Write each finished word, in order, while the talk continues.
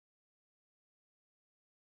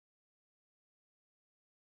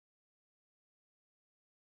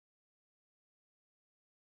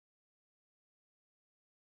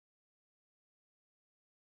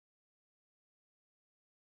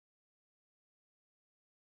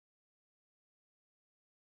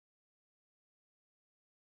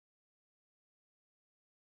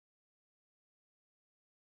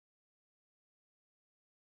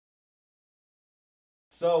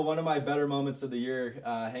So one of my better moments of the year,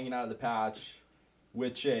 hanging out at the patch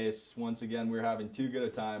with Chase. Once again, we were having too good a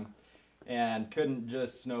time and couldn't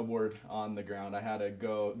just snowboard on the ground. I had to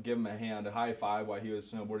go give him a hand, a high five while he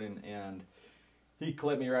was snowboarding, and he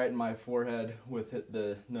clipped me right in my forehead with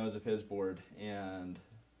the nose of his board. And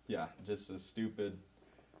yeah, just a stupid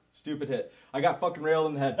hit. I got fucking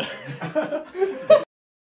railed in the head.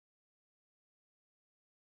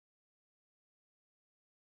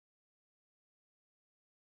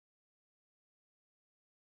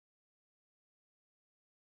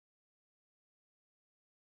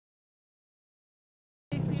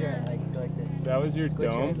 Like this. That was your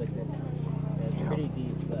dome? Like this. Yeah, it's pretty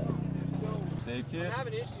deep, but... Safe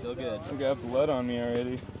kit? Still good. I got blood on me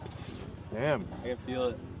already. Damn. I can feel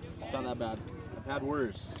it. It's not that bad. I've had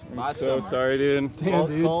worse. I'm so sorry, dude. Damn,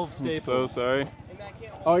 dude. 12 staples. I'm so sorry.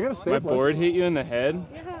 Oh, I got a staple. My board hit you in the head?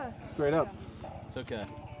 Yeah. Straight up. It's okay.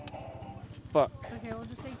 Fuck. Okay, we'll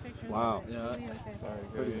just take pictures. Wow. Yeah. Okay. Sorry,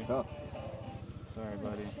 Pretty Cody. tough. Sorry,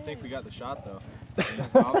 buddy. I think we got the shot though. I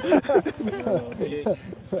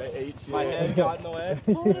ate you. My head got in the way.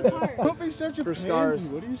 Pull it apart. Don't be such a pansy.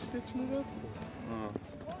 What are you stitching it up? Oh,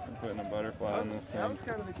 I'm putting a butterfly on this thing.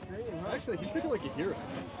 kind of extreme. Huh? Actually, he took it like a hero.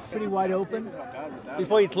 Pretty wide open.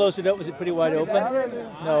 Before you closed it up, was it pretty wide open?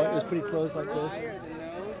 No, it was pretty closed like this.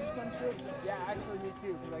 Yeah, actually me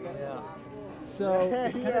too, because I got So,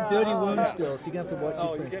 it's kind of dirty wound still, so you're going to have to watch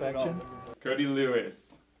it for infection. Cody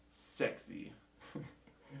Lewis. Sexy.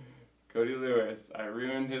 Cody Lewis. I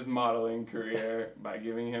ruined his modeling career by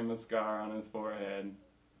giving him a scar on his forehead.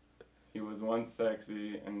 He was once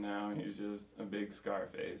sexy, and now he's just a big scar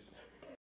face.